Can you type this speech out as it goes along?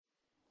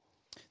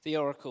The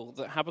oracle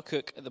that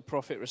Habakkuk the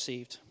prophet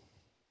received.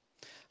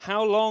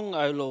 How long,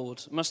 O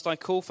Lord, must I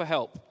call for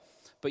help,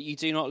 but you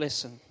do not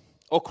listen?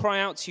 Or cry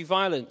out to you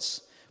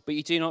violence, but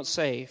you do not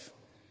save?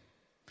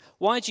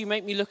 Why do you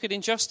make me look at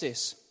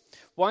injustice?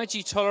 Why do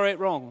you tolerate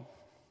wrong?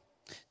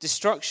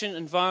 Destruction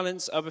and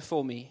violence are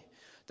before me.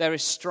 There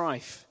is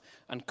strife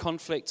and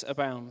conflict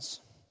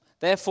abounds.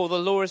 Therefore the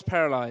law is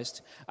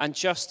paralyzed, and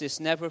justice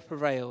never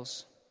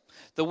prevails.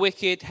 The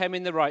wicked hem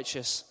in the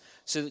righteous,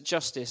 so that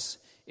justice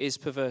is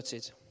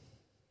perverted.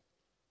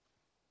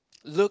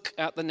 Look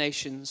at the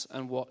nations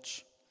and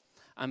watch,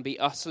 and be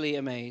utterly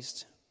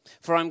amazed.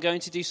 For I am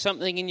going to do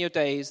something in your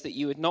days that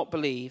you would not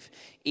believe,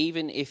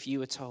 even if you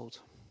were told.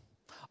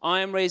 I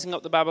am raising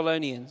up the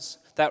Babylonians,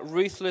 that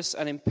ruthless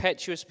and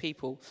impetuous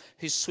people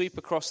who sweep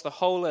across the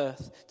whole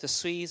earth to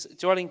seize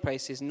dwelling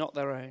places not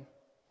their own.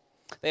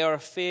 They are a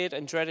feared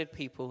and dreaded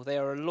people. They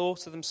are a law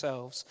to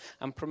themselves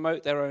and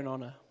promote their own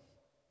honor.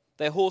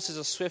 Their horses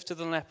are swifter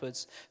than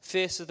leopards,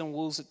 fiercer than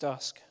wolves at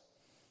dusk.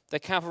 Their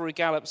cavalry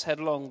gallops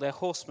headlong, their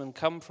horsemen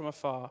come from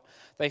afar.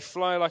 They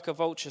fly like a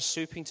vulture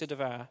swooping to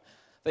devour.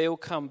 They all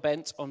come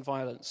bent on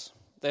violence.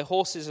 Their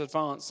horses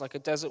advance like a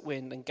desert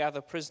wind and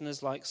gather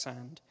prisoners like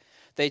sand.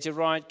 They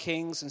deride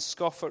kings and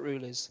scoff at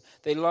rulers.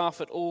 They laugh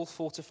at all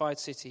fortified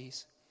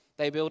cities.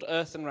 They build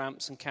earthen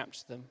ramps and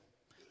capture them.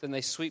 Then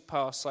they sweep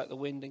past like the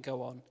wind and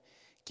go on.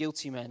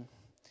 Guilty men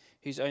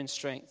whose own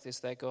strength is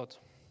their God.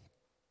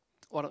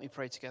 Why don't we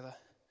pray together?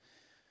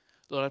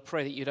 Lord, I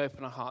pray that you'd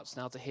open our hearts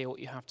now to hear what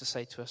you have to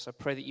say to us. I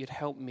pray that you'd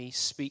help me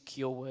speak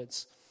your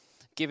words.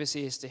 Give us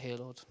ears to hear,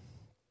 Lord,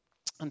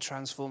 and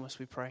transform us,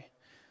 we pray.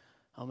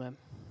 Amen.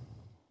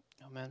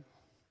 Amen.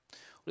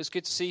 Well, it's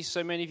good to see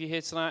so many of you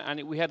here tonight,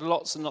 and we had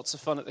lots and lots of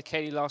fun at the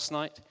Cayley last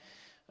night.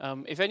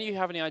 If any of you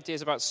have any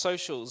ideas about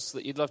socials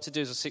that you'd love to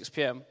do as a 6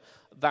 p.m.,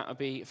 that would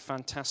be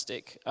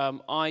fantastic.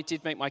 I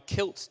did make my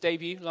kilt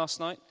debut last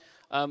night.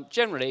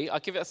 Generally, I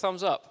give it a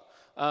thumbs up.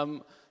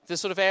 The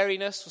sort of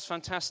airiness was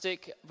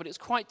fantastic, but it's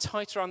quite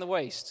tight around the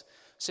waist.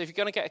 So if you're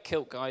going to get a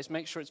kilt, guys,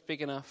 make sure it's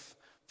big enough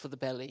for the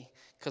belly,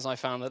 because I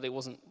found that it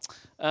wasn't.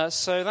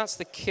 So that's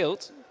the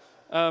kilt.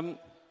 But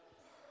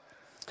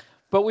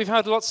we've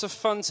had lots of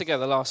fun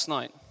together last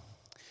night.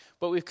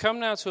 But we've come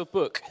now to a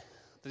book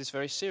that is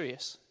very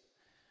serious,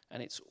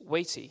 and it's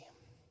weighty.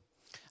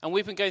 And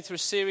we've been going through a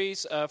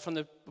series from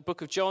the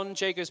book of John.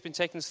 Jago's been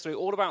taking us through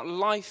all about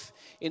life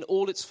in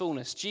all its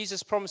fullness.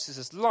 Jesus promises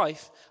us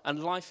life,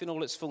 and life in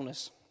all its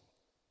fullness.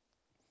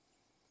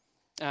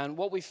 And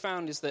what we've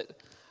found is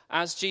that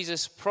as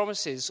Jesus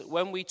promises,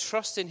 when we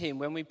trust in him,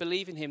 when we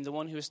believe in him, the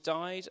one who has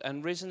died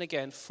and risen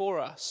again for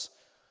us,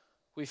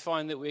 we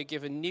find that we're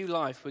given new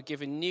life, we're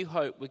given new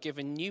hope, we're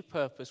given new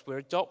purpose, we're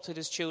adopted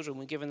as children,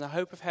 we're given the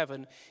hope of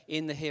heaven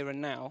in the here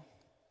and now.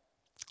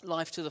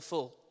 Life to the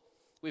full.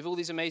 We have all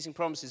these amazing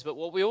promises, but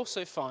what we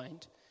also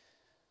find,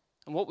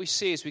 and what we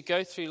see as we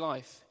go through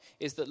life,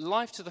 is that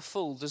life to the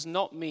full does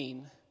not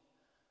mean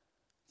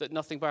that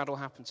nothing bad will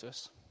happen to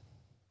us.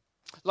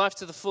 Life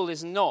to the full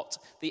is not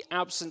the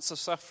absence of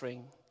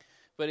suffering,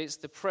 but it's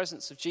the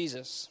presence of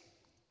Jesus.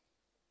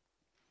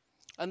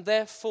 And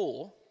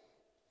therefore,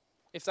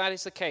 if that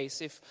is the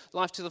case, if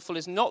life to the full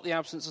is not the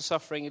absence of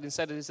suffering and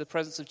instead it is the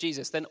presence of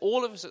Jesus, then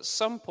all of us at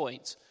some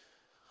point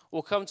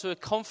will come to a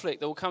conflict,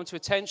 there will come to a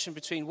tension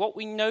between what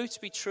we know to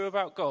be true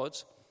about God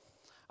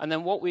and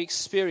then what we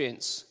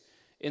experience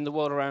in the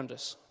world around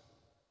us.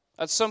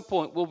 At some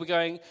point, we'll be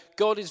going,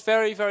 God is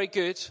very, very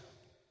good,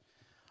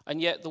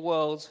 and yet the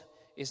world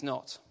is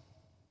not.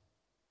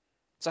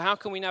 So how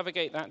can we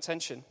navigate that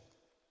tension?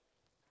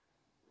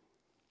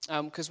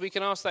 Because we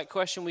can ask that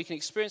question, we can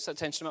experience that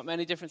tension about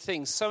many different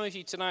things. Some of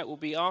you tonight will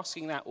be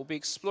asking that, will be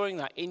exploring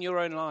that in your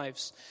own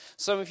lives.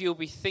 Some of you will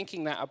be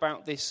thinking that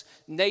about this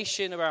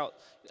nation, about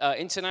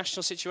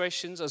international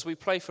situations. As we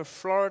pray for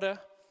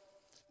Florida,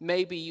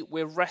 maybe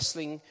we're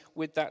wrestling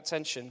with that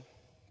tension.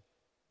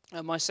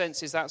 And my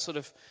sense is that sort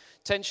of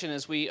tension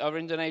as we are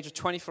in an age of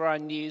 24-hour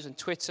news and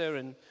Twitter,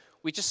 and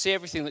we just see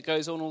everything that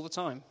goes on all the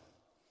time.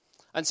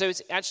 And so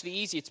it's actually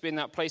easier to be in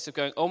that place of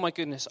going, oh my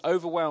goodness,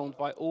 overwhelmed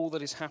by all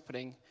that is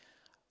happening,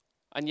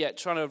 and yet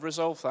trying to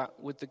resolve that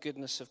with the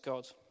goodness of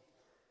God.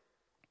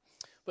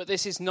 But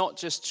this is not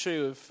just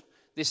true of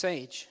this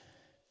age.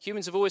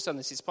 Humans have always done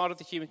this. It's part of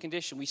the human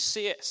condition. We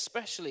see it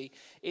especially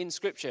in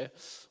Scripture.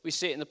 We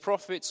see it in the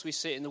prophets. We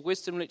see it in the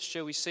wisdom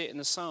literature. We see it in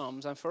the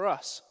Psalms. And for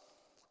us,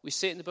 we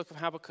see it in the book of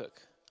Habakkuk.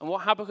 And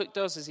what Habakkuk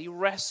does is he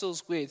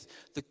wrestles with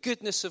the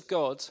goodness of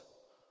God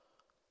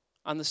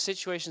and the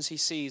situations he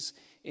sees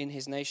in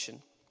his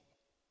nation.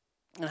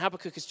 And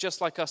Habakkuk is just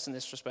like us in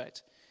this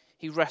respect.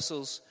 He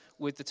wrestles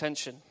with the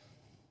tension.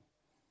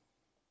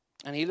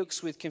 And he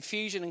looks with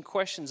confusion and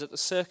questions at the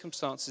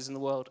circumstances in the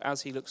world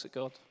as he looks at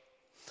God.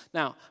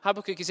 Now,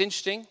 Habakkuk is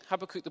interesting.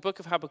 Habakkuk, the book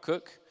of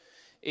Habakkuk,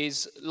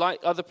 is like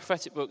other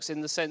prophetic books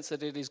in the sense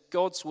that it is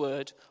God's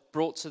word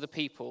brought to the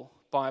people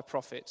by a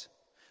prophet.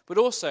 But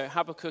also,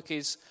 Habakkuk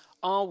is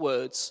our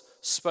words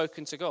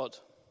spoken to God.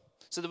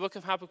 So the book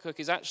of Habakkuk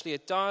is actually a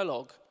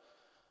dialogue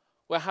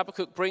where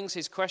Habakkuk brings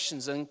his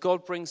questions and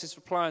God brings his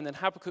reply, and then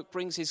Habakkuk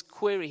brings his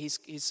query,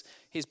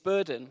 his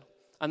burden,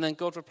 and then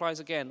God replies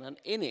again. And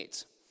in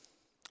it,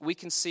 we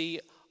can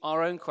see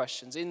our own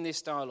questions in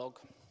this dialogue.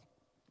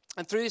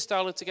 And through this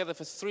dialogue together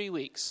for 3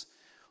 weeks,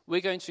 we're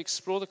going to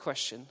explore the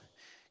question,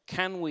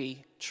 can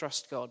we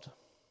trust God?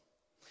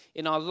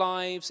 In our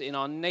lives, in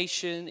our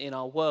nation, in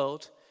our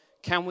world,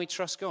 can we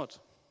trust God?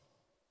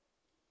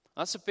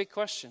 That's a big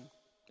question.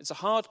 It's a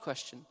hard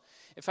question.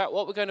 In fact,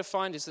 what we're going to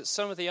find is that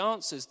some of the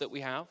answers that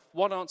we have,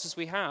 what answers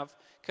we have,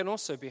 can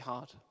also be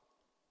hard.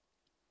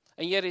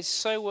 And yet it's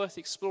so worth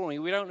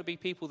exploring. We don't want to be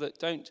people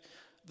that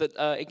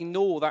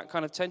ignore that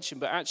kind of tension,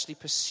 but actually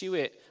pursue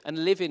it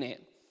and live in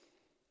it.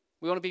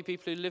 We want to be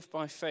people who live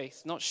by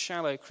faith, not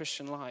shallow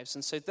Christian lives.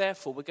 And so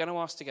therefore, we're going to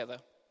ask together,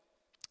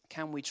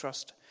 can we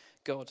trust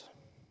God?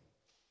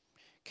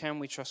 Can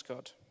we trust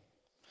God?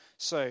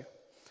 So,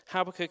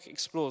 Habakkuk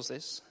explores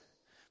this,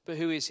 but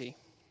who is he?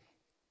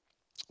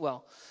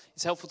 Well,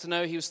 it's helpful to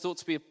know he was thought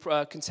to be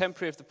a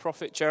contemporary of the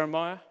prophet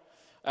Jeremiah.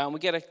 We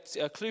get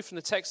a clue from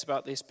the text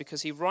about this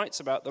because he writes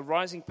about the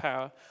rising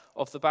power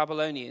of the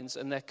Babylonians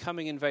and their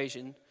coming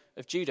invasion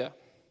of Judah.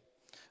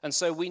 And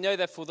so we know,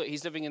 therefore, that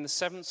he's living in the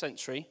 7th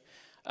century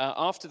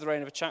after the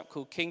reign of a chap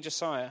called King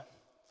Josiah.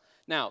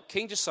 Now,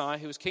 King Josiah,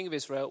 who was king of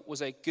Israel,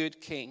 was a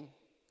good king.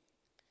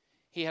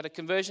 He had a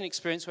conversion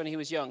experience when he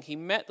was young. He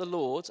met the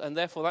Lord, and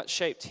therefore that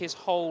shaped his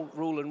whole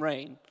rule and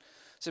reign.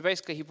 So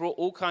basically, he brought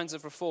all kinds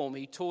of reform.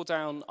 He tore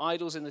down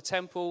idols in the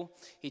temple.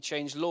 He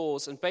changed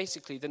laws. And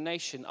basically, the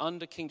nation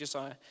under King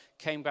Josiah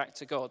came back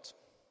to God.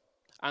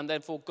 And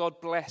therefore, God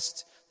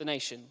blessed the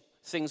nation.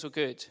 Things were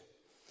good.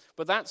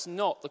 But that's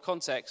not the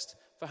context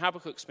for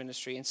Habakkuk's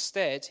ministry.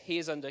 Instead, he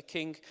is under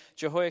King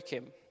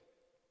Jehoiakim.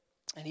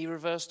 And he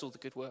reversed all the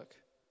good work.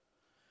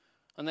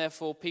 And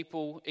therefore,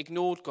 people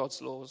ignored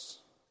God's laws.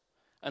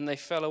 And they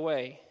fell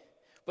away.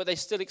 But they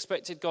still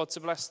expected God to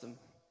bless them.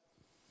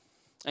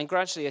 And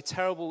gradually a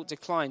terrible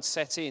decline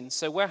set in.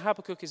 So where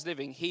Habakkuk is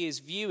living, he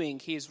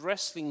is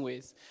wrestling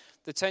with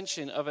the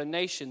tension of a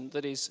nation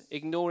that is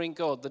ignoring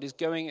God, that is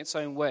going its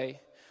own way,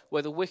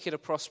 where the wicked are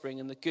prospering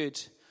and the good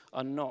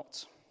are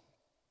not.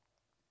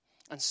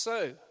 And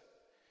so,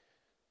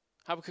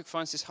 Habakkuk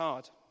finds this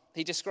hard.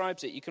 He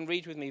describes it. You can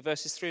read with me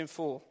verses 3 and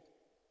 4.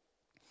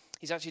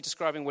 He's actually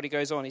describing what he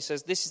goes on. He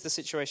says, this is the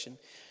situation.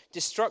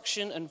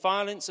 Destruction and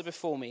violence are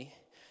before me.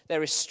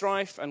 There is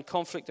strife and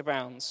conflict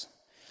abounds.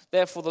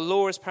 Therefore the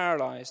law is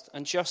paralyzed,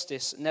 and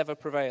justice never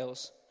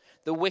prevails.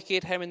 The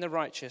wicked hem in the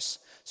righteous,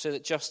 so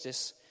that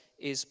justice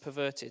is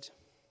perverted.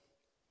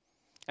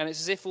 And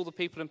it's as if all the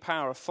people in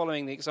power are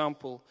following the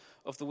example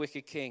of the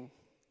wicked king.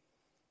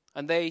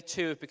 And they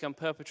too have become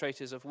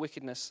perpetrators of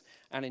wickedness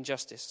and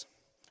injustice.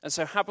 And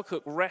so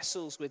Habakkuk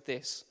wrestles with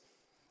this.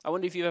 I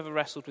wonder if you've ever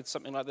wrestled with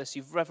something like this.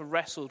 You've ever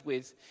wrestled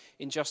with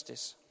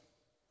injustice.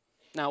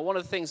 Now, one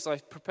of the things that I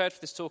prepared for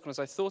this talk, and as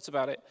I thought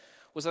about it,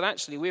 was that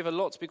actually we have a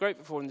lot to be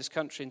grateful for in this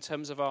country in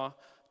terms of our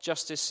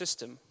justice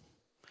system.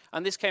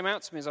 And this came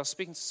out to me as I was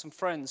speaking to some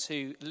friends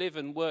who live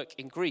and work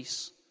in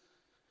Greece.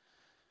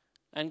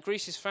 And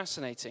Greece is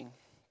fascinating.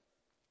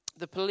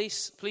 The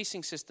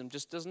policing system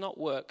just does not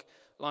work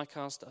like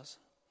ours does.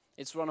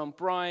 It's run on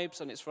bribes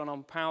and it's run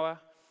on power.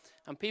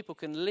 And people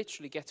can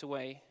literally get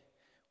away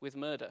with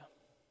murder.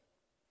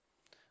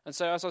 And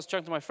so as I was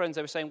chatting to my friends,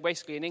 they were saying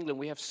basically in England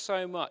we have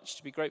so much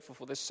to be grateful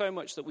for. There's so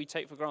much that we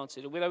take for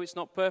granted. And although it's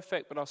not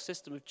perfect, but our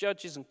system of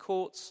judges and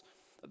courts,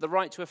 the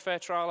right to a fair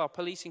trial, our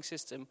policing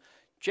system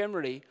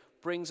generally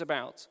brings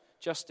about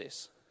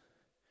justice.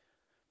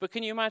 But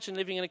can you imagine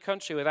living in a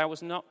country where that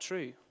was not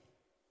true?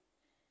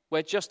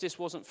 Where justice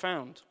wasn't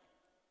found?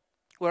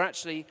 Where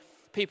actually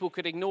people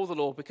could ignore the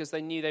law because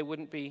they knew they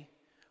wouldn't be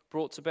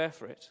brought to bear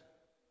for it?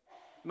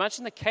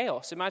 Imagine the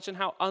chaos. Imagine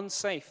how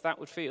unsafe that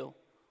would feel.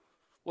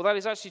 Well, that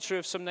is actually true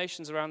of some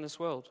nations around this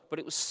world, but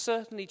it was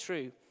certainly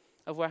true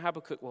of where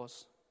Habakkuk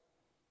was.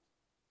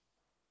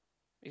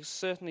 It was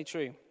certainly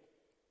true.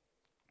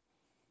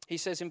 He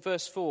says in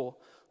verse 4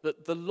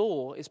 that the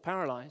law is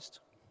paralyzed.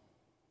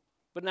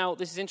 But now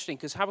this is interesting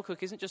because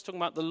Habakkuk isn't just talking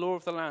about the law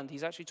of the land,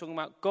 he's actually talking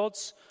about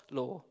God's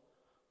law.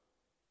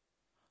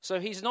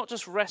 So he's not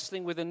just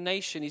wrestling with a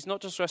nation, he's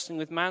not just wrestling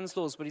with man's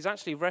laws, but he's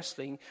actually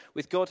wrestling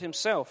with God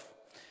himself.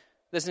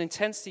 There's an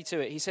intensity to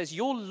it. He says,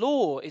 your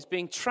law is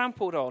being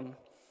trampled on.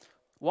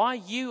 Why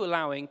are you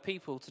allowing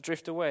people to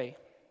drift away?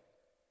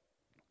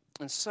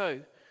 And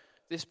so,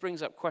 this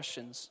brings up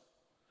questions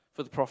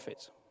for the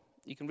prophet.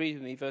 You can read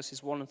with me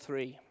verses 1 and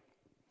 3.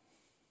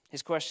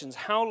 His questions,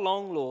 how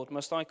long, Lord,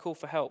 must I call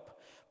for help,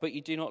 but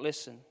you do not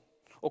listen?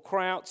 Or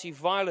cry out to you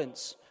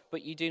violence,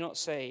 but you do not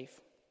save?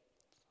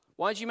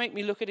 Why do you make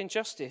me look at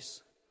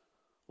injustice?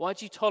 Why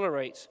do you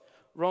tolerate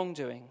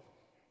wrongdoing?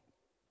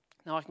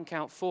 Now I can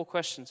count 4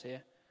 questions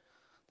here.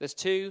 There's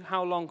 2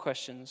 how long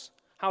questions.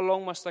 How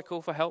long must I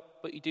call for help,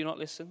 but you do not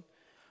listen?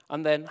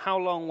 And then, how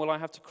long will I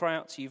have to cry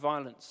out to you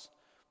violence,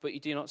 but you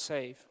do not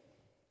save?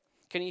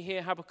 Can you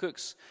hear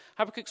Habakkuk's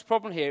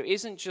problem here?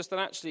 Isn't just that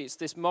actually it's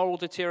this moral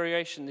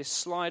deterioration, this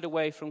slide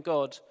away from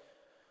God,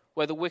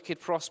 where the wicked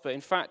prosper.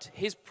 In fact,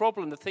 his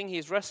problem, the thing he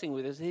is wrestling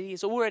with, is he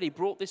has already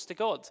brought this to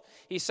God.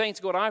 He's saying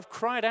to God, I've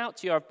cried out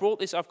to you, I've brought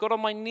this, I've got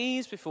on my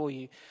knees before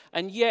you,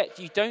 and yet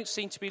you don't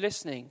seem to be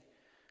listening.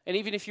 And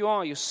even if you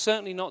are, you're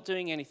certainly not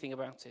doing anything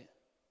about it.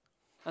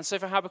 And so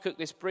for Habakkuk,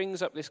 this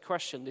brings up this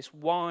question, this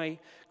why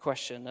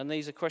question, and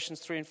these are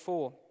questions 3 and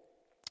 4.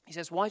 He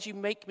says, why do you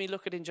make me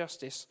look at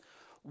injustice?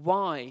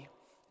 Why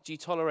do you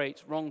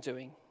tolerate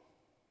wrongdoing?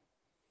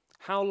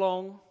 How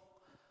long?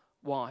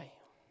 Why?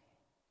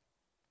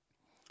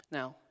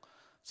 Now,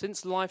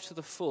 since life to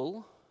the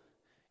full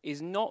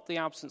is not the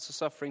absence of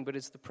suffering, but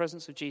is the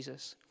presence of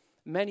Jesus,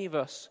 many of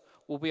us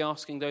will be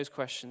asking those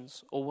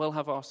questions, or will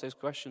have asked those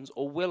questions,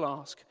 or will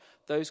ask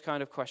those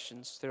kind of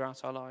questions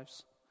throughout our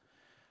lives.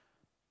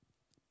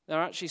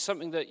 They're actually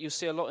something that you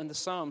see a lot in the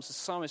Psalms. The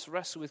psalmists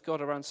wrestle with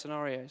God around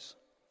scenarios.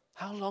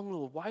 How long,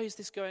 Lord? Why is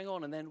this going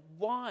on? And then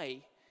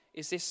why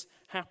is this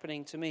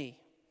happening to me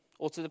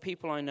or to the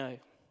people I know?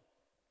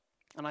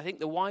 And I think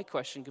the why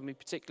question can be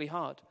particularly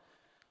hard.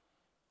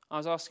 I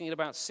was asking it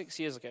about 6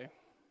 years ago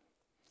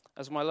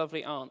as my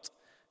lovely aunt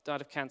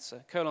died of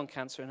cancer, colon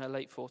cancer in her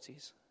late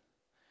 40s.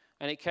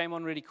 And it came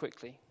on really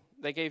quickly.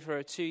 They gave her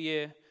a 2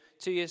 years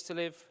to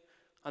live,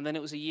 and then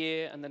it was a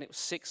year, and then it was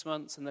 6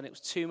 months, and then it was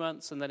 2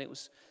 months, and then it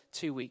was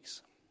 2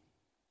 weeks.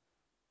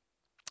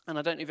 And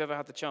I don't know if you've ever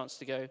had the chance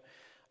to go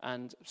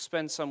and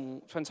spend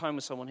time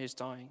with someone who's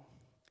dying.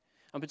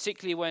 And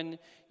particularly when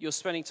you're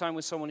spending time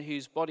with someone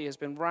whose body has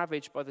been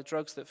ravaged by the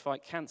drugs that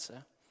fight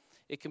cancer,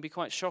 it can be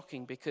quite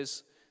shocking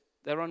because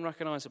they're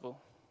unrecognizable.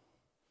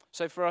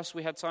 So for us,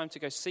 we had time to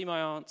go see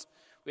my aunt.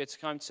 We had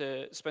time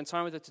to spend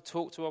time with her, to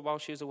talk to her while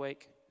she was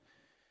awake.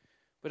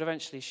 But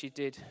eventually she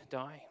did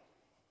die.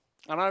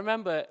 And I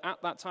remember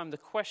at that time, the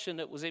question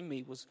that was in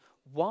me was,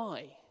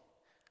 why?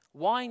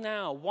 Why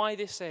now? Why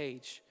this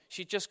age?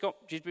 She'd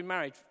been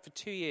married for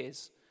 2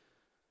 years.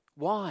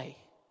 Why?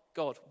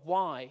 God,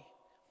 why?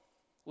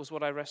 Was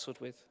what I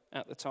wrestled with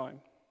at the time.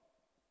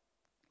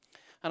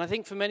 And I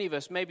think for many of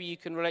us, maybe you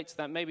can relate to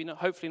that, maybe not,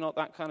 hopefully not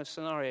that kind of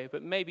scenario,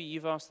 but maybe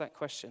you've asked that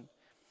question.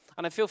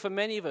 And I feel for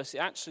many of us,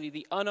 actually,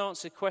 the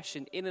unanswered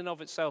question in and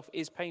of itself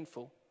is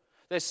painful.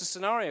 There's the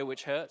scenario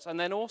which hurts, and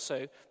then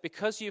also,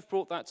 because you've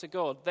brought that to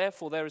God,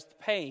 therefore there is the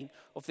pain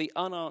of the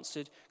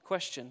unanswered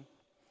question.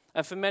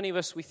 And for many of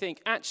us, we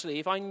think, actually,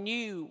 if I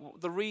knew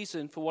the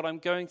reason for what I'm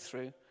going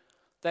through,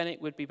 then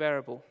it would be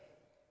bearable.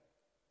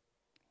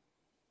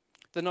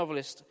 The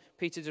novelist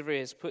Peter de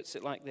Vries puts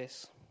it like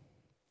this.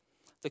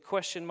 The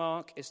question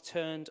mark is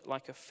turned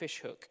like a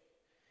fishhook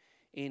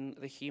in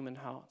the human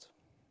heart.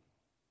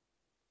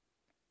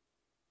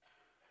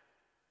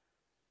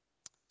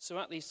 So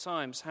at these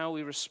times, how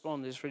we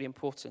respond is really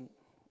important.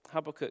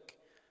 Habakkuk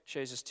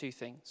shows us 2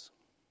 things.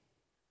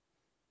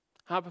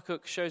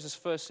 Habakkuk shows us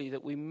firstly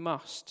that we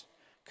must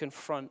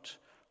confront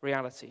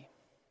reality.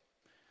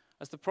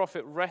 As the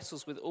prophet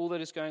wrestles with all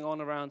that is going on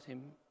around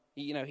him,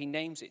 he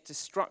names it,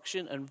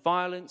 destruction and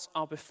violence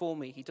are before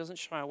me. He doesn't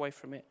shy away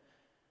from it.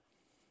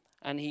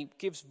 And he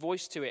gives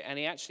voice to it, and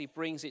he actually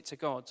brings it to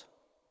God.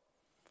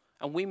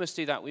 And we must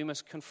do that. We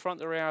must confront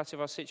the reality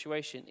of our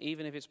situation,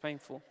 even if it's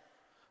painful.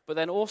 But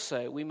then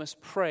also, we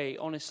must pray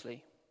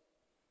honestly.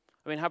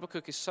 I mean,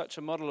 Habakkuk is such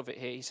a model of it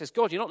here. He says,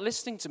 God, you're not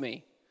listening to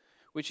me,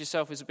 which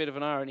itself is a bit of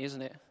an irony,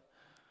 isn't it?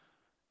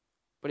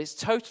 But it's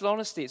total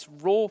honesty. It's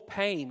raw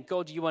pain.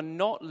 God, you are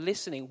not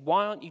listening.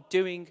 Why aren't you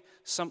doing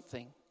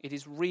something? It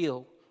is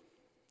real.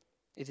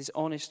 It is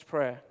honest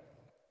prayer.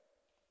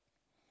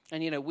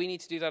 And, we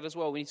need to do that as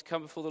well. We need to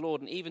come before the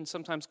Lord and even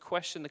sometimes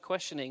question the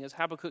questioning, as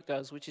Habakkuk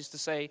does, which is to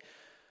say,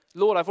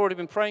 Lord, I've already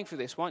been praying for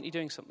this. Why aren't you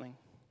doing something?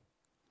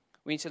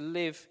 We need to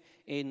live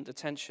in the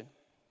tension.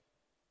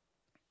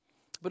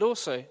 But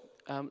also,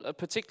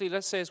 particularly,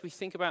 let's say, as we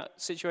think about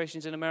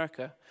situations in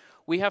America,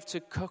 we have to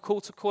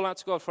call out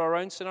to God for our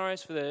own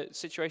scenarios, for the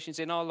situations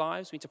in our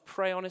lives. We need to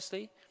pray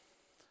honestly.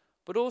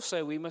 But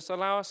also, we must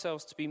allow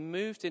ourselves to be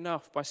moved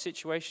enough by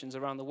situations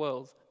around the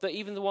world, that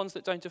even the ones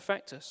that don't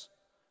affect us.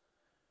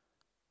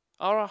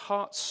 Are our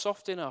hearts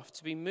soft enough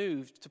to be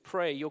moved to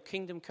pray, your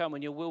kingdom come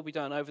and your will be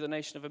done over the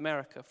nation of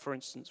America, for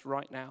instance,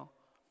 right now?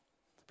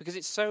 Because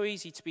it's so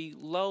easy to be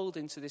lulled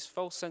into this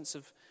false sense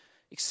of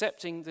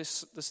accepting the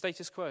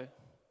status quo.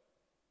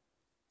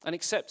 And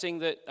accepting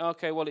that,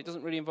 okay, well, it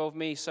doesn't really involve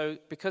me, so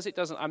because it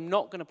doesn't, I'm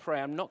not going to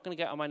pray, I'm not going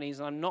to get on my knees,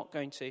 and I'm not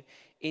going to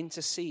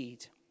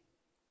intercede.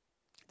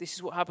 This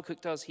is what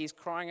Habakkuk does. He is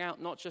crying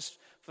out not just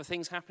for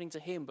things happening to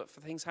him, but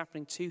for things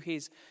happening to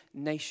his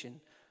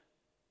nation,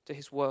 to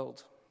his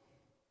world.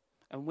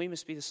 And we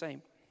must be the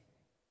same.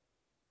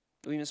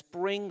 We must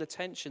bring the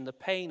tension, the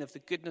pain of the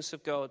goodness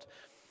of God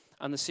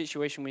and the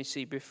situation we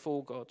see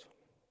before God.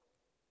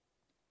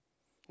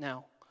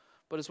 Now,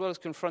 but as well as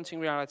confronting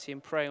reality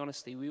and praying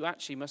honestly, we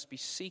actually must be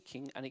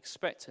seeking and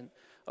expectant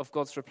of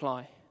God's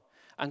reply.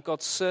 And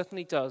God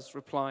certainly does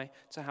reply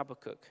to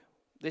Habakkuk.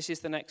 This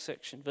is the next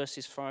section,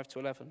 verses 5 to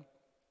 11.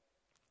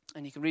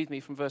 And you can read me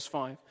from verse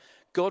 5.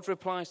 God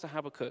replies to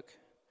Habakkuk.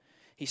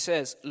 He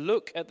says,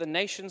 "Look at the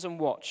nations and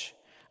watch,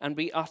 and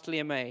be utterly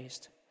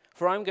amazed.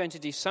 For I'm going to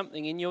do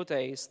something in your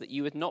days that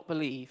you would not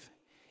believe,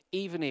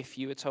 even if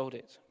you were told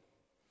it.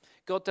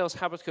 God tells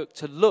Habakkuk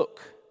to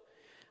look,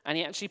 and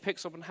he actually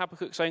picks up on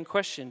Habakkuk's own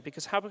question,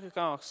 because Habakkuk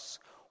asks,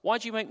 why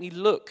do you make me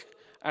look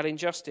at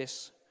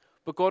injustice?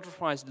 But God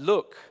replies,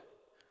 look,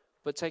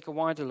 but take a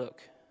wider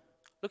look.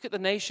 Look at the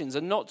nations,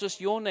 and not just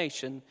your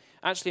nation.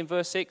 Actually, in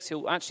verse 6,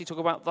 he'll actually talk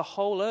about the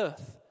whole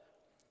earth.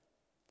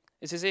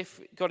 It's as if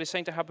God is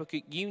saying to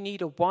Habakkuk, you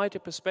need a wider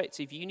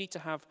perspective. You need to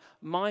have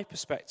my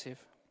perspective.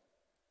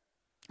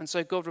 And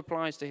so God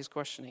replies to his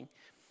questioning.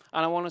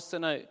 And I want us to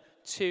note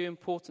two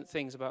important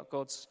things about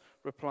God's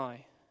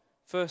reply.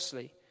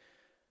 Firstly,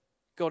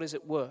 God is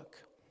at work.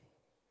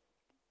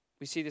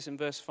 We see this in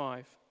verse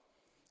 5.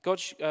 God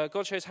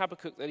shows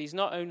Habakkuk that he's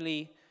not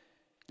only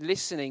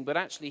listening, but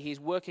actually he's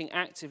working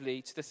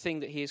actively to the thing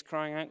that he is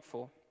crying out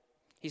for.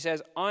 He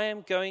says, I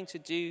am going to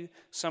do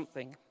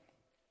something.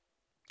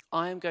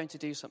 I am going to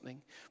do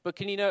something. But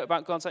can you note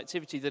about God's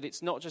activity that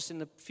it's not just in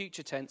the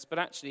future tense, but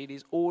actually it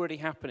is already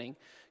happening?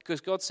 Because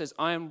God says,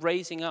 I am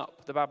raising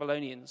up the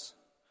Babylonians.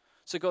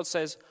 So God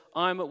says,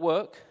 I'm at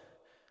work,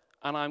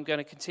 and I'm going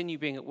to continue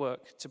being at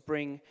work to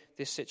bring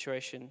this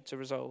situation to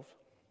resolve.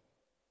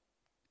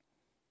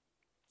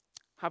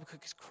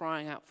 Habakkuk is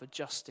crying out for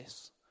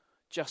justice.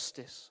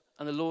 Justice.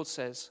 And the Lord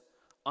says,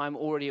 I'm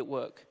already at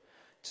work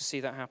to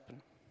see that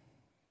happen.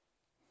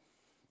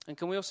 And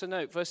can we also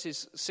note,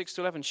 verses 6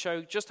 to 11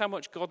 show just how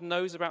much God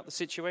knows about the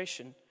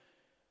situation.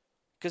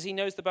 Because he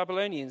knows the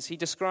Babylonians. He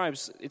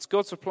describes, it's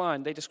God's reply,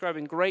 and they describe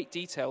in great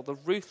detail the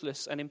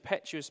ruthless and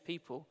impetuous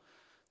people.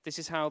 This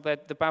is how the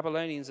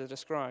Babylonians are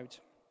described.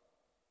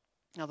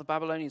 Now, the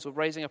Babylonians were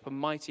raising up a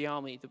mighty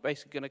army that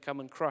basically going to come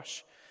and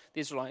crush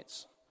the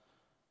Israelites.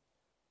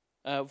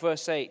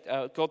 Verse 8,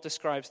 God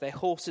describes their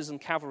horses and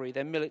cavalry,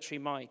 their military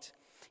might.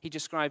 He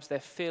describes their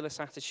fearless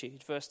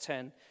attitude. Verse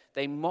 10,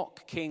 they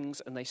mock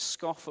kings and they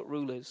scoff at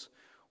rulers,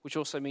 which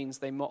also means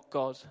they mock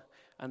God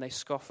and they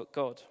scoff at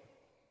God.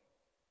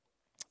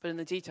 But in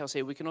the details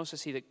here, we can also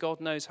see that God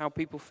knows how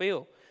people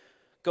feel.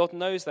 God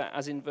knows that,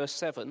 as in verse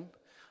 7,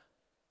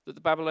 that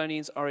the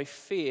Babylonians are a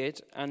feared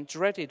and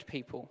dreaded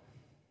people.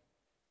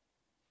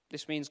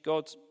 This means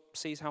God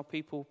sees how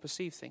people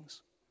perceive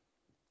things.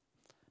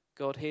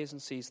 God hears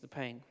and sees the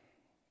pain.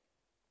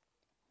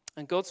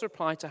 And God's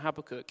reply to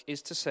Habakkuk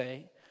is to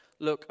say,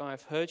 look,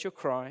 I've heard your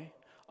cry,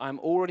 I'm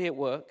already at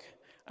work,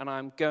 and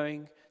I'm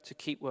going to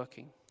keep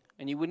working.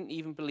 And you wouldn't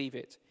even believe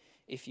it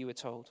if you were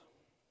told.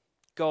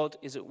 God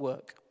is at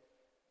work.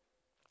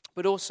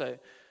 But also,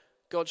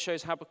 God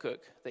shows Habakkuk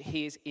that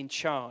he is in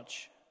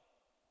charge.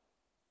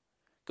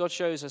 God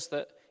shows us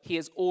that he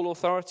has all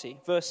authority.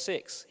 Verse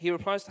 6, he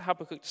replies to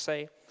Habakkuk to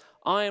say,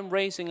 I am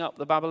raising up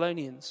the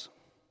Babylonians.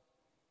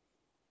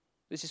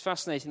 This is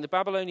fascinating. The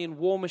Babylonian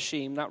war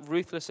machine, that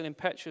ruthless and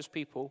impetuous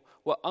people,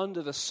 were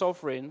under the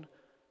sovereign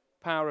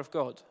power of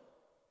God.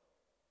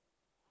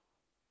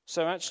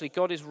 So actually,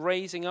 God is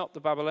raising up the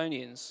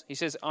Babylonians. He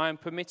says, I am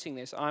permitting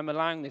this, I am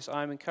allowing this,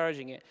 I am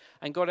encouraging it.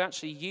 And God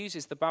actually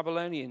uses the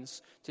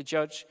Babylonians to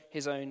judge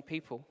his own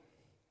people.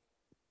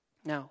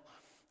 Now,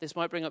 this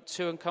might bring up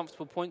two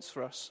uncomfortable points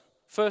for us.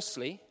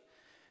 Firstly,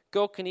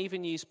 God can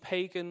even use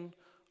pagan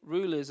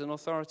rulers and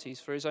authorities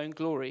for his own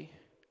glory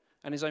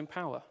and his own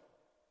power.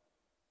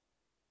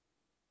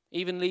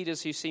 Even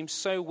leaders who seem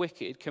so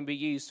wicked can be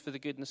used for the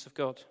goodness of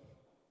God.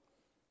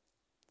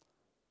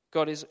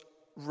 God is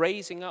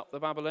raising up the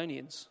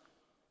Babylonians.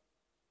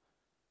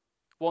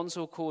 Ones who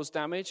will cause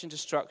damage and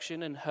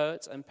destruction and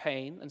hurt and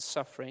pain and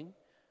suffering.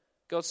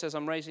 God says,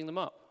 I'm raising them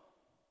up.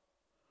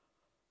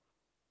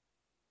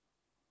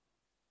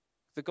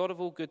 The God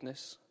of all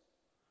goodness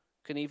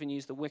can even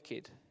use the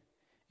wicked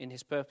in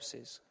his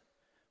purposes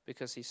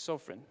because he's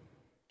sovereign.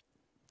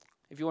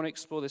 If you want to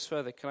explore this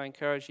further, can I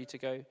encourage you to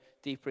go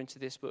deeper into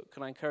this book?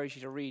 Can I encourage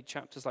you to read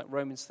chapters like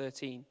Romans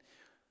 13,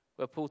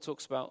 where Paul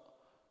talks about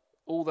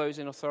all those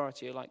in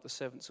authority are like the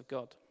servants of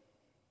God.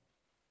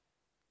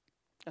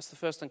 That's the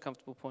first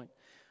uncomfortable point.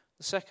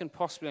 The second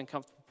possibly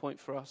uncomfortable point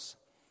for us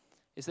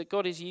is that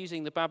God is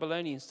using the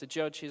Babylonians to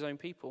judge his own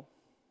people.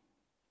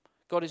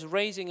 God is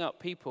raising up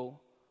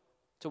people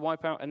to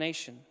wipe out a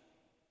nation.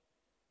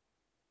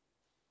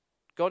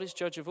 God is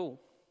judge of all.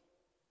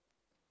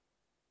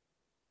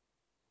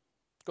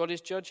 God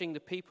is judging the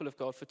people of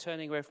God for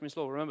turning away from his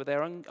law. Remember,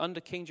 they're under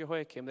King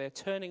Jehoiakim. They're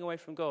turning away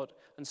from God.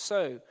 And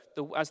so,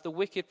 as the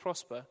wicked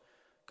prosper,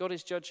 God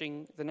is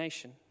judging the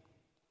nation.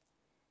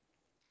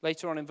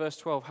 Later on in verse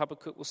 12,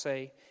 Habakkuk will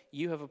say,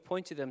 you have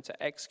appointed them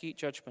to execute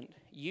judgment.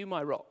 You,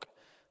 my rock,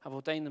 have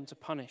ordained them to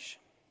punish.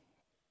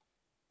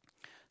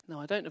 Now,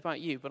 I don't know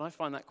about you, but I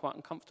find that quite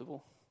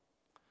uncomfortable.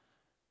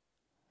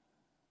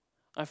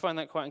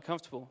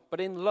 But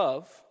in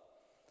love,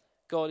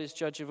 God is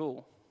judge of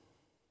all.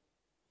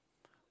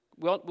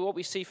 What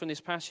we see from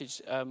this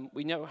passage,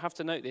 we have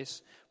to note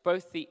this,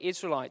 both the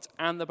Israelites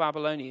and the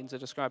Babylonians are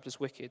described as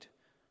wicked.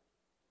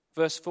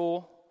 Verse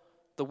 4,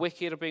 the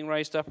wicked are being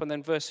raised up, and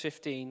then verse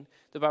 15,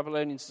 the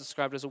Babylonians are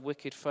described as a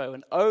wicked foe.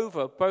 And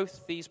over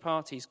both these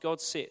parties,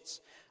 God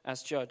sits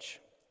as judge.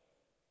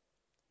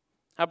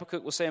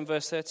 Habakkuk will say in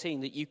verse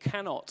 13 that you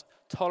cannot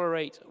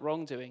tolerate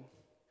wrongdoing.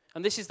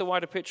 And this is the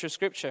wider picture of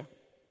Scripture.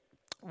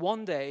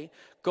 One day,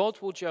 God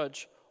will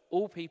judge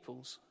all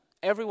peoples.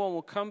 Everyone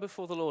will come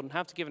before the Lord and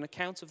have to give an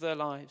account of their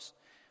lives.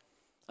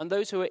 And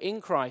those who are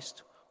in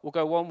Christ will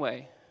go one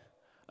way,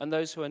 and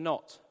those who are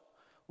not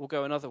will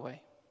go another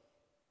way.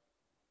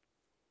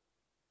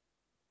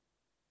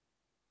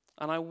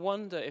 And I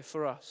wonder if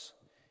for us,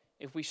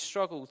 if we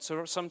struggle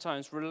to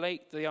sometimes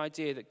relate the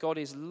idea that God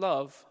is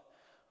love,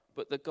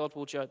 but that God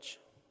will judge.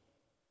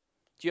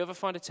 Do you ever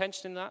find a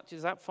tension in that?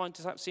 Does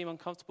that seem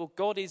uncomfortable?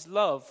 God is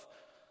love,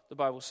 the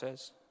Bible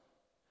says.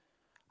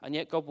 And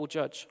yet God will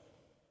judge.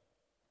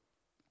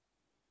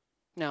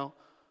 Now,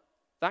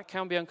 that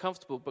can be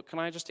uncomfortable, but can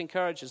I just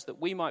encourage us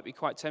that we might be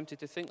quite tempted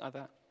to think like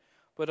that,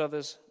 but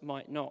others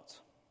might not.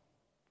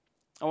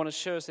 I want to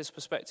show us this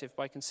perspective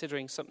by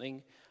considering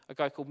something a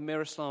guy called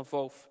Miroslav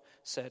Volf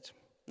said.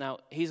 Now,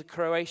 he's a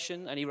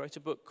Croatian, and he wrote a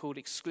book called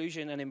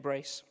Exclusion and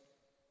Embrace.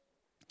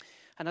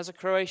 And as a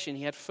Croatian,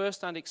 he had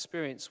first-hand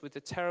experience with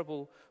the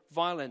terrible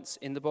violence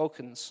in the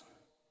Balkans.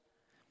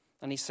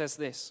 And he says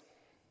this: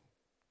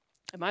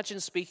 imagine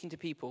speaking to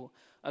people,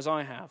 as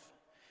I have,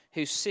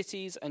 whose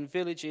cities and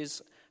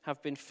villages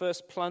have been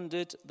first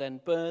plundered,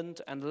 then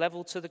burned and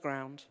leveled to the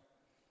ground,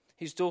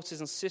 whose daughters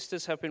and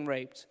sisters have been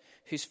raped,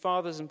 whose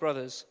fathers and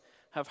brothers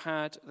have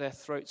had their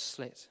throats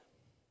slit.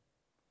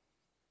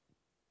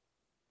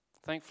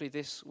 Thankfully,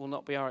 this will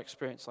not be our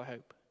experience, I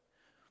hope.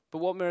 But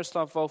what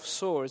Miroslav Volf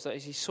saw is that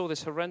as he saw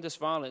this horrendous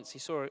violence, he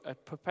saw a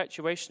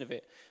perpetuation of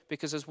it,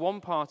 because as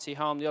one party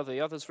harmed the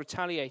others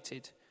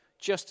retaliated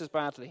just as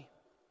badly.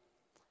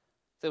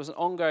 There was an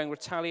ongoing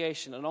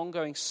retaliation, an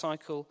ongoing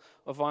cycle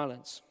of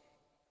violence.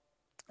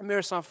 And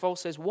Miroslav Volf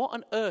says, what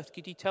on earth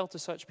could you tell to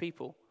such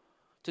people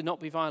to not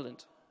be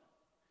violent?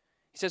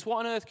 He says,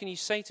 what on earth can you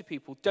say to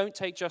people? Don't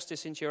take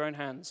justice into your own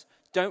hands.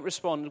 Don't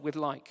respond with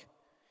like.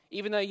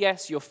 Even though,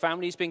 yes, your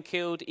family's been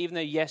killed, even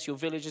though, yes, your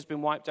village has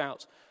been wiped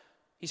out.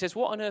 He says,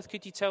 what on earth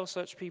could you tell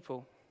such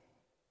people?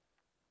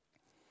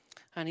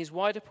 And his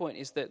wider point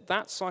is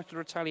that cycle of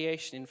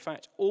retaliation, in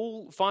fact,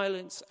 all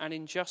violence and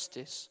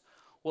injustice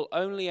will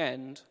only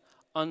end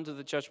under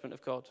the judgment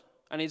of God.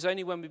 And it's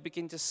only when we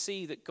begin to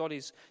see that God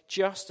is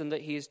just and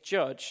that he is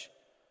judge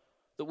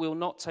that we will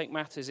not take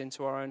matters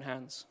into our own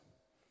hands.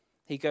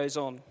 He goes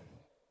on.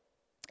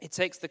 It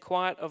takes the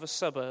quiet of a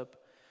suburb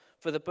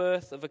for the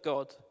birth of a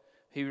God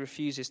who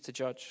refuses to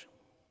judge.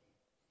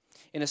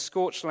 In a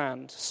scorched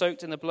land,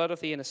 soaked in the blood of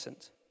the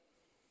innocent,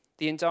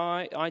 the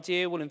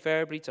idea will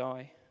invariably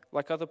die,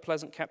 like other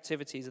pleasant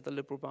captivities of the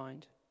liberal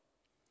mind.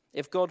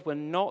 If God were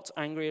not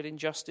angry at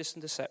injustice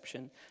and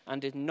deception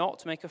and did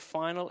not make a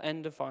final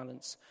end of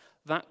violence,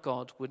 that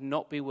God would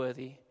not be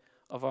worthy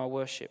of our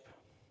worship.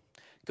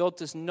 God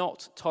does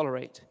not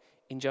tolerate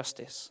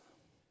injustice.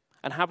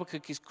 And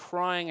Habakkuk is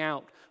crying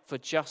out for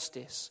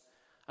justice.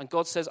 And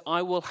God says,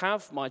 I will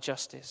have my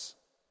justice.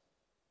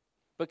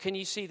 But can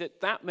you see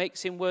that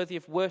makes him worthy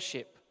of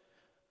worship?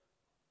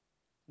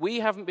 We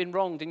haven't been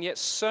wronged, and yet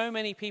so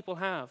many people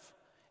have.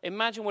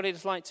 Imagine what it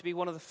is like to be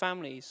one of the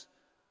families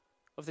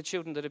of the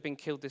children that have been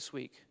killed this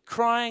week,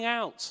 crying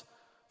out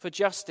for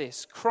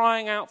justice,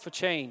 crying out for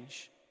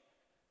change.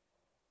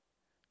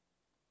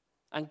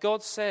 And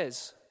God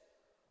says,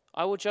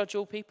 I will judge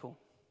all people.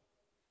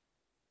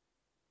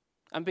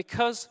 And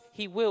because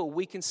he will,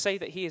 we can say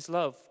that he is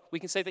love. We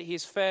can say that he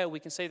is fair. We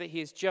can say that he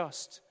is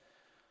just.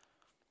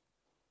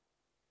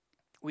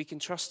 We can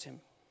trust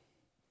him.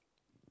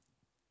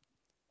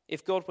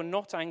 If God were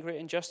not angry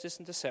at injustice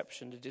and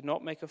deception and did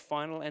not make a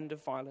final end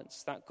of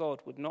violence, that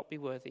God would not be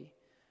worthy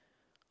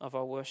of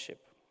our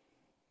worship.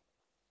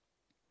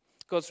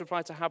 God's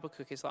reply to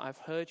Habakkuk is that I've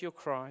heard your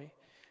cry,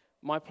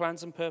 my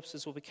plans and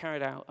purposes will be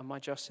carried out, and my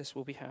justice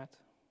will be had.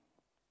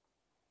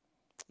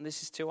 And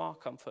this is to our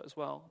comfort as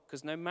well,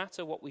 because no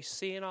matter what we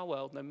see in our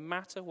world, no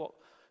matter what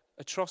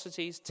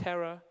atrocities,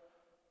 terror,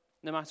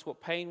 no matter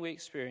what pain we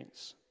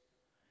experience,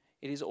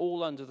 it is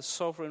all under the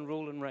sovereign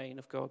rule and reign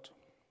of God.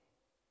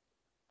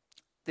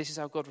 This is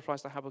how God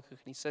replies to Habakkuk, and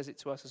he says it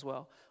to us as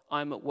well.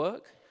 I'm at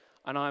work,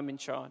 and I'm in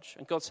charge.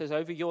 And God says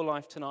over your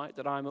life tonight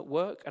that I'm at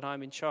work, and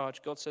I'm in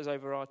charge. God says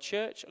over our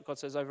church, God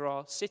says over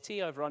our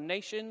city, over our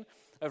nation,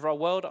 over our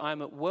world,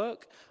 I'm at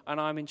work, and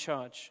I'm in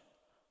charge.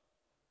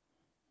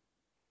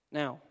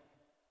 Now,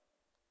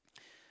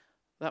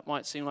 that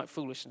might seem like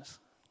foolishness.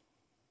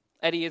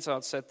 Eddie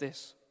Izzard said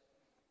this: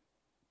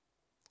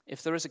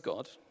 if there is a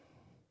God,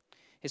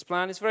 his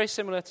plan is very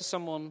similar to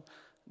someone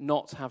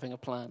not having a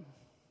plan.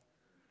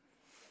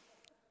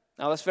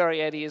 Now, that's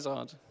very Eddie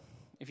Izzard,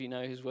 if you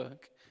know his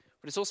work.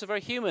 But it's also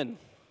very human.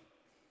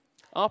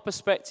 Our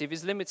perspective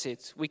is limited.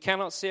 We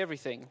cannot see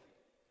everything.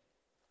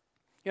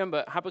 You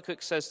remember,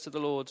 Habakkuk says to the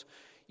Lord,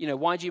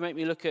 why do you make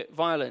me look at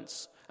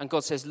violence? And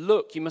God says,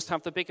 look, you must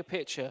have the bigger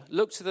picture.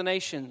 Look to the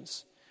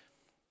nations.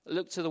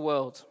 Look to the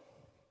world.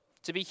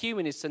 To be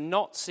human is to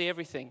not see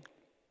everything.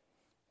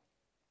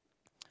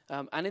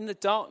 And in the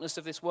darkness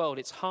of this world,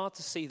 it's hard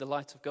to see the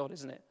light of God,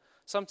 isn't it?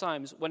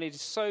 Sometimes when it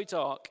is so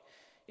dark,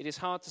 it is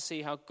hard to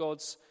see how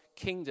God's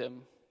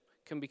kingdom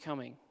can be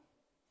coming.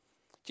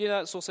 Do you know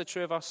that's also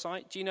true of our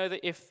sight? Do you know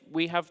that if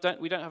we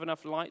don't have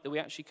enough light, that we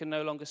actually can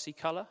no longer see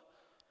color?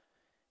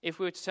 If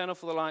we were to turn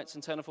off all the lights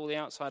and turn off all the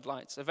outside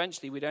lights,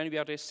 eventually we'd only be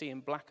able to see in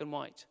black and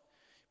white.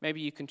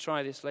 Maybe you can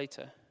try this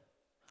later.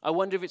 I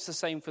wonder if it's the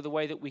same for the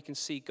way that we can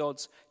see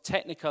God's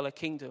technicolor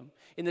kingdom.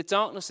 In the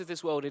darkness of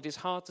this world, it is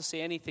hard to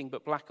see anything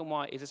but black and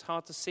white. It is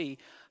hard to see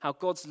how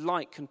God's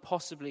light can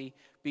possibly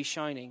be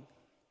shining.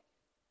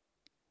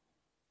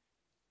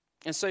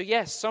 And so,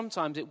 yes,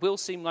 sometimes it will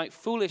seem like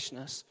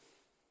foolishness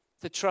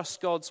to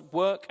trust God's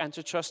work and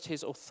to trust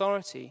his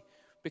authority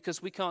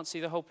because we can't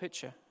see the whole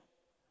picture.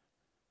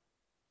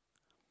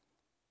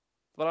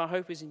 But our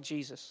hope is in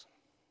Jesus.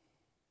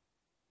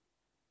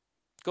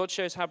 God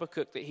shows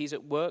Habakkuk that he's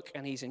at work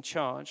and he's in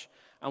charge,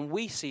 and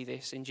we see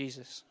this in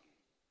Jesus.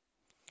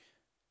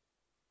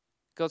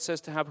 God says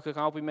to Habakkuk,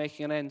 I'll be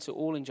making an end to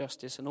all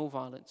injustice and all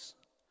violence.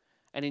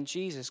 And in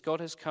Jesus, God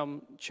has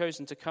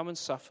chosen to come and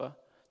suffer,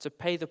 to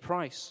pay the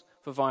price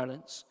for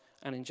violence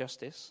and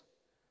injustice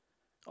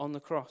on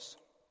the cross.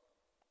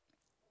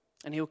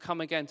 And he'll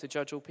come again to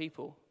judge all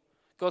people.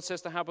 God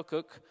says to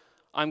Habakkuk,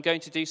 I'm going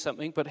to do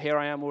something, but here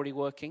I am already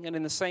working. And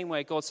in the same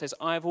way, God says,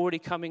 I have already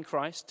come in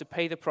Christ to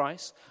pay the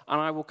price,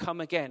 and I will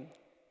come again.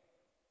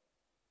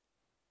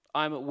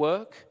 I'm at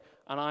work,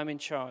 and I'm in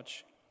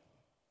charge.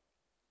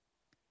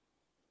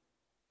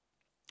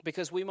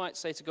 Because we might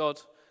say to God,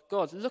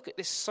 God, look at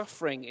this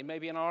suffering,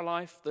 maybe in our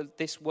life,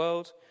 this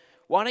world.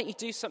 Why don't you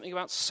do something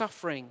about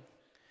suffering?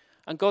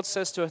 And God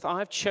says to us, I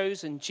have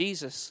chosen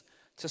Jesus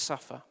to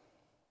suffer.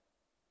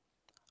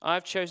 I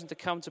have chosen to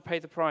come to pay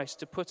the price,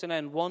 to put an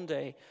end one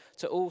day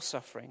to all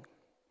suffering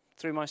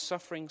through my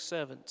suffering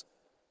servant.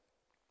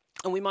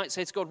 And we might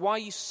say to God, why are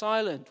you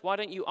silent? Why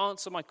don't you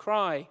answer my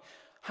cry?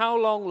 How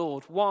long,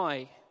 Lord?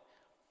 Why?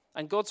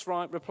 And God's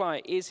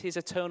reply is his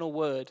eternal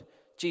word,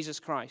 Jesus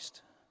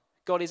Christ.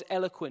 God is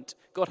eloquent.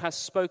 God has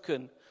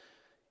spoken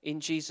in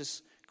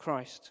Jesus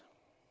Christ.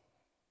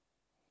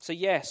 So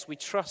yes, we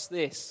trust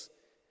this.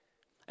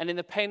 And in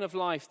the pain of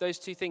life, those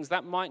two things,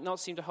 that might not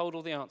seem to hold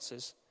all the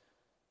answers.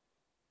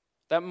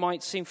 That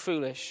might seem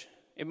foolish.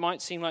 It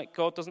might seem like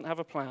God doesn't have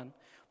a plan.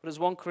 But as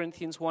 1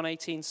 Corinthians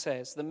 1:18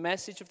 says, the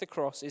message of the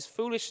cross is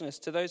foolishness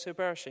to those who are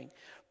perishing,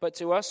 but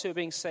to us who are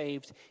being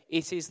saved,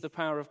 it is the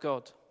power of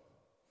God.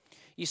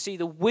 You see,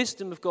 the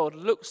wisdom of God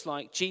looks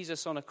like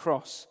Jesus on a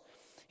cross.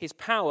 His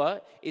power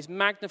is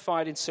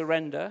magnified in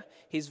surrender.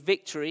 His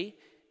victory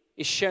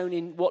is shown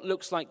in what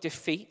looks like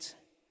defeat.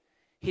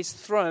 His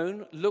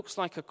throne looks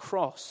like a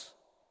cross.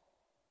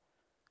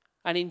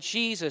 And in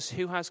Jesus,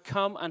 who has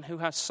come and who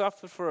has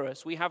suffered for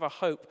us, we have a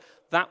hope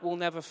that will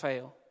never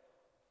fail.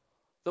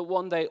 That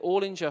one day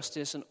all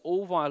injustice and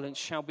all violence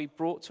shall be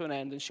brought to an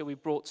end and shall be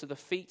brought to the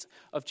feet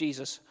of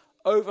Jesus,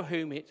 over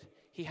whom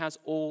he has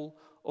all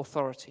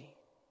authority.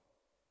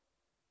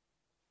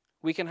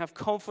 We can have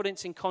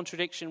confidence in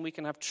contradiction. We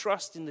can have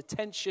trust in the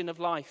tension of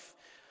life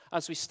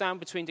as we stand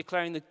between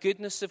declaring the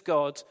goodness of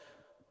God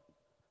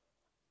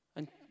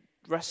and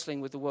wrestling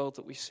with the world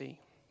that we see.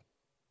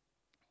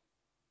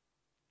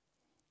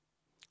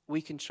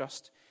 We can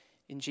trust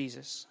in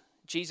Jesus.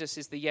 Jesus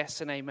is the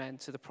yes and amen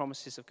to the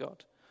promises of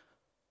God.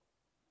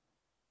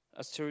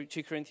 As 2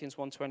 Corinthians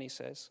 1:20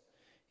 says,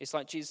 it's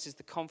like Jesus is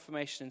the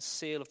confirmation and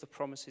seal of the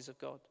promises of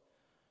God.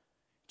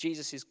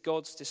 Jesus is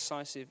God's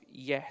decisive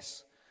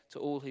yes to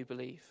all who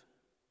believe.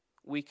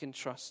 We can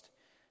trust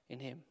in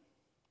him.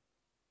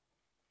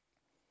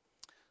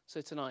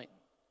 So tonight,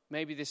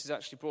 maybe this has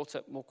actually brought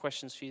up more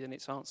questions for you than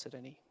it's answered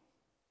any.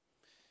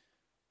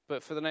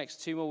 But for the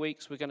next 2 more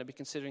weeks, we're going to be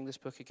considering this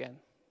book again.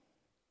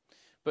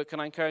 But can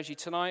I encourage you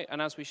tonight,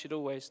 and as we should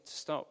always,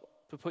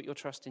 to put your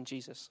trust in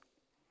Jesus.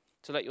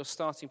 To let your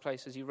starting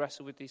place as you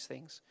wrestle with these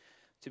things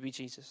to be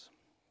Jesus.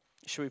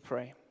 Shall we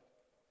pray?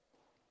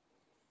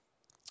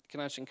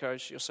 Can I just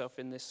encourage yourself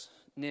in this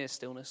near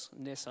stillness,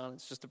 near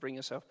silence, just to bring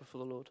yourself before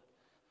the Lord?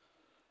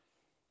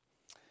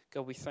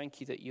 God, we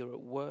thank you that you're at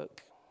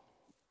work.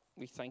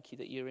 We thank you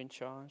that you're in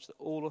charge, that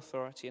all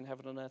authority in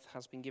heaven and earth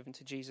has been given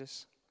to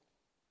Jesus.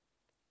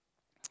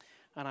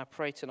 And I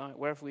pray tonight,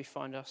 wherever we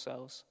find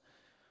ourselves,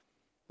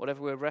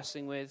 whatever we're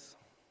wrestling with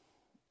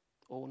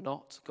or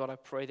not, God, I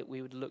pray that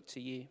we would look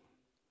to you.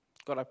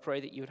 God, I pray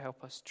that you would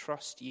help us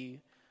trust you.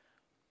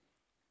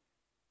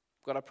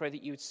 God, I pray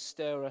that you would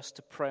stir us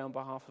to pray on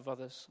behalf of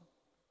others.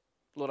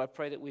 Lord, I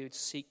pray that we would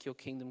seek your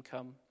kingdom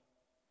come.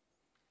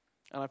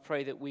 And I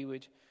pray that we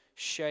would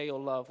share your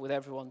love with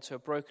everyone to a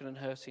broken and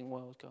hurting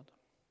world, God.